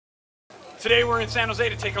Today we're in San Jose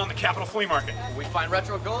to take on the Capital Flea Market. Will we find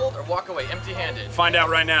retro gold or walk away empty-handed? Find out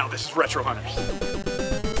right now. This is Retro Hunters.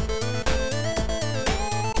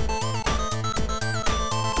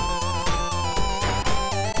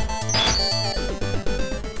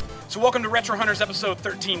 So welcome to Retro Hunters episode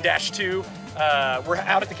 13-2. We're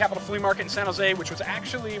out at the Capital Flea Market in San Jose, which was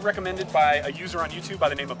actually recommended by a user on YouTube by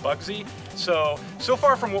the name of Bugsy. So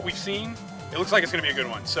far from what we've seen, it looks like it's going to be a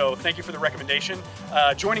good one. So thank you for the recommendation.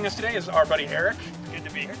 Joining us today is our buddy Eric. Good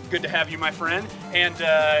to be here. Good to have you, my friend. And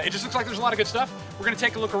it just looks like there's a lot of good stuff. We're going to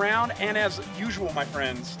take a look around, and as usual, my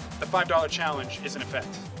friends, the $5 challenge is in effect.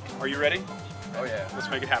 Are you ready? Oh yeah. Let's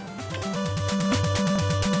make it happen.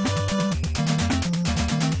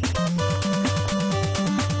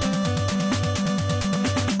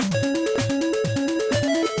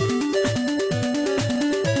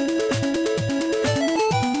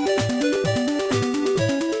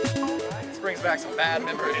 Back some bad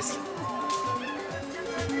memories.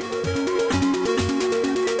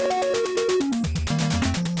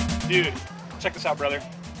 Dude, check this out, brother.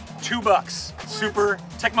 $2.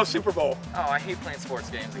 Tecmo Super Bowl. Oh, I hate playing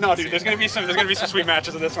sports games. No, dude, there's gonna be some sweet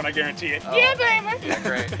matches of this one, I guarantee it. Oh. Yeah, baby. Yeah,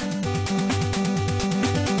 great.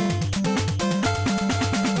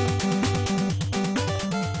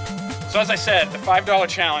 So as I said, the $5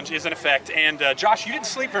 challenge is in effect, and Josh, you didn't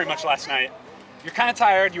sleep very much last night. You're kind of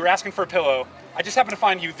tired. You were asking for a pillow. I just happened to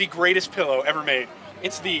find you the greatest pillow ever made.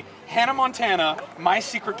 It's the Hannah Montana My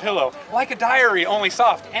Secret Pillow, like a diary, only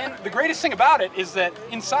soft. And the greatest thing about it is that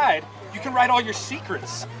inside, you can write all your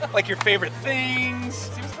secrets, like your favorite things.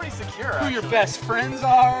 Seems pretty secure, Who your best friends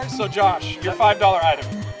are. So Josh, your $5 item.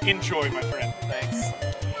 Enjoy, my friend. Thanks.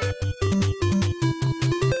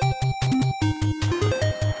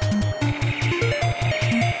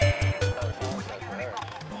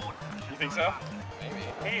 You think so? Maybe.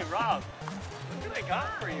 Hey, Rob. What do I got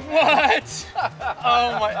for you? What?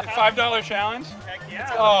 Oh my, $5 challenge? Heck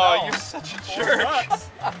yeah. Oh, you're such a jerk.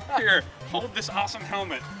 $4. Here, hold this awesome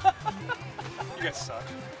helmet. You guys suck.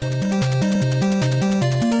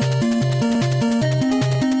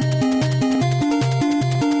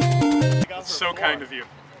 So kind of you.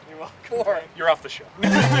 You're welcome. You're off the show.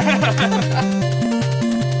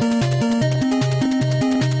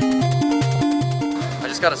 I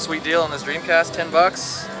just got a sweet deal on this Dreamcast,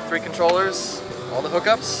 $10, 3 controllers, all the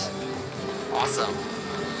hookups. Awesome.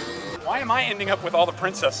 Why am I ending up with all the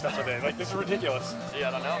princess stuff today? Like, this is ridiculous. Gee,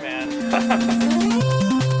 I don't know, man.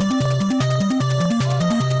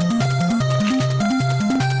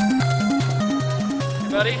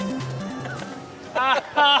 Buddy?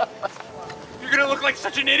 You're gonna look like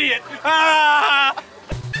such an idiot. Ah!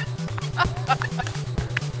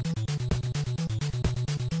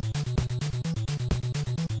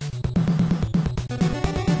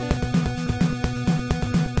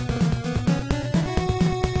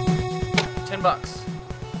 $10.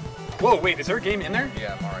 Whoa, wait, is there a game in there?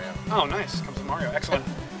 Yeah, Mario. Oh, nice. Comes with Mario. Excellent.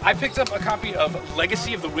 I picked up a copy of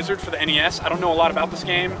Legacy of the Wizard for the NES. I don't know a lot about this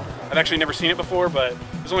game. I've actually never seen it before, but it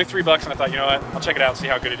was only $3, and I thought, you know what, I'll check it out and see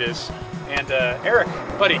how good it is. And Eric,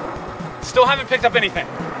 buddy, still haven't picked up anything.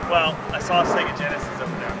 Well, I saw a Sega Genesis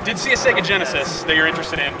over there. Did see a Sega Genesis that you're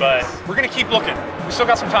interested in, but we're gonna keep looking. We still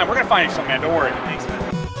got some time. We're gonna find you something, man. Don't worry. Thanks, man.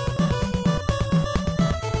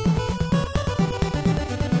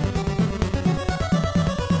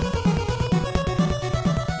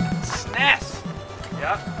 SNES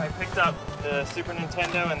Yeah, I picked up the Super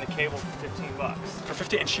Nintendo and the cable for $15. for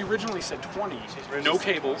 50, and she originally said 20. Originally No said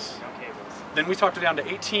cables. No cables. Then we talked it down to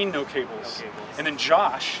 18. No cables. No cables. And then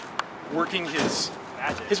Josh, working his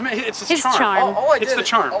Magic. it's his His charm. charm. All I It's did the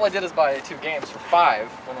charm. All I did is buy 2 games for $5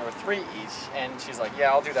 when there were 3 each, and she's like, "Yeah,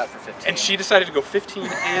 I'll do that for 15." And she decided to go 15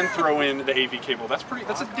 and throw in the AV cable. That's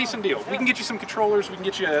a decent deal. We can get you some controllers. We can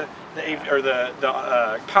get you the AV or the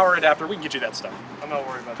power adapter. We can get you that stuff. I'm not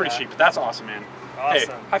worried about Pretty that. cheap. That's awesome, man. Awesome.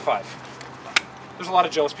 Hey, high five. There's a lot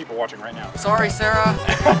of jealous people watching right now. Sorry, Sarah.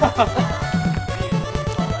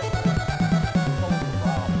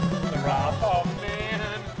 Oh man,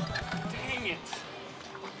 dang it.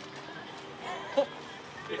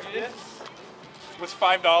 This was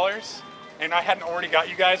 $5, and I hadn't already got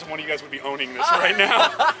you guys, and one of you guys would be owning this right now.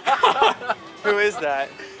 Who is that?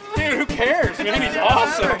 Dude, who cares, man? He's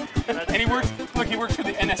awesome. And he works for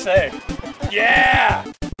the NSA. Yeah!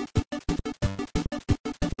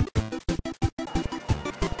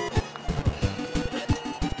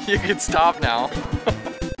 You can stop now.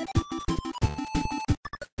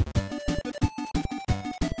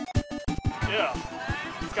 Yeah.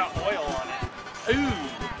 It's got oil on it. Ooh.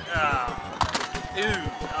 Ah. Ooh.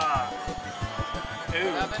 Ah.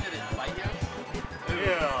 Ooh. Did it bite you?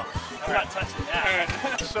 Yeah. I'm not touching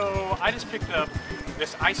that. So I just picked up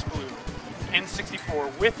this Ice Blue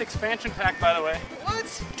N64 with expansion pack, by the way. What?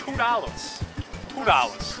 $2.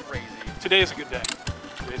 $2. Crazy. Today is a good day.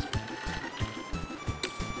 Today's a good day.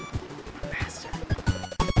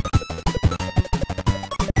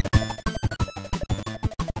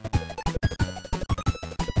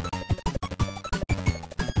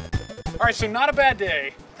 All right, so not a bad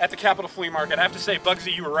day at the Capital Flea Market. I have to say,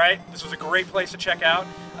 Bugsy, you were right. This was a great place to check out.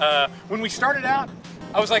 When we started out,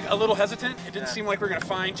 I was like a little hesitant. It didn't seem like we were gonna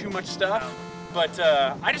find too much stuff, but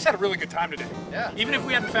I just had a really good time today. Yeah. Even if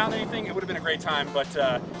we hadn't found anything, it would have been a great time, but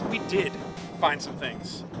we did find some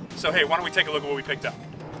things. So hey, why don't we take a look at what we picked up?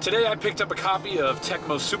 Today I picked up a copy of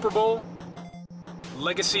Tecmo Super Bowl,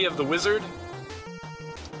 Legacy of the Wizard,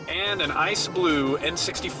 and an Ice Blue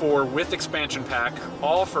N64 with expansion pack,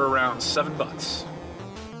 all for around $7.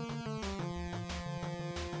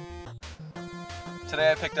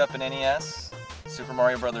 Today I picked up an NES, Super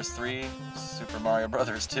Mario Bros. 3, Super Mario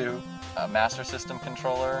Bros. 2, a Master System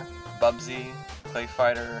controller, Bubsy, Clay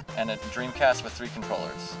Fighter, and a Dreamcast with 3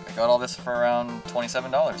 controllers. I got all this for around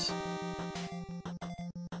 $27.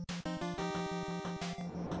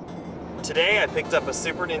 Today I picked up a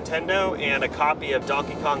Super Nintendo and a copy of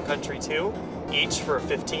Donkey Kong Country 2, each for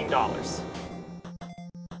 $15.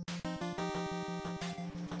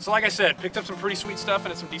 So like I said, picked up some pretty sweet stuff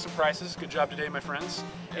and at some decent prices. Good job today, my friends.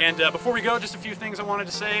 And before we go, just a few things I wanted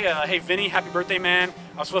to say. Hey, Vinny, happy birthday, man.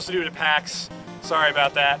 I was supposed to do it at PAX. Sorry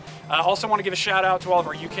about that. Also want to give a shout out to all of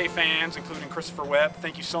our UK fans, including Christopher Webb.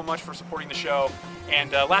 Thank you so much for supporting the show.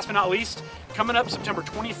 And last but not least, coming up September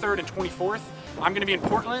 23rd and 24th, I'm going to be in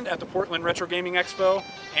Portland at the Portland Retro Gaming Expo.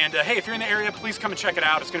 And hey, if you're in the area, please come and check it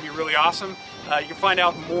out. It's going to be really awesome. You can find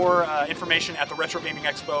out more information at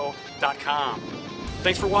theretrogamingexpo.com.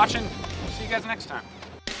 Thanks for watching. See you guys next time.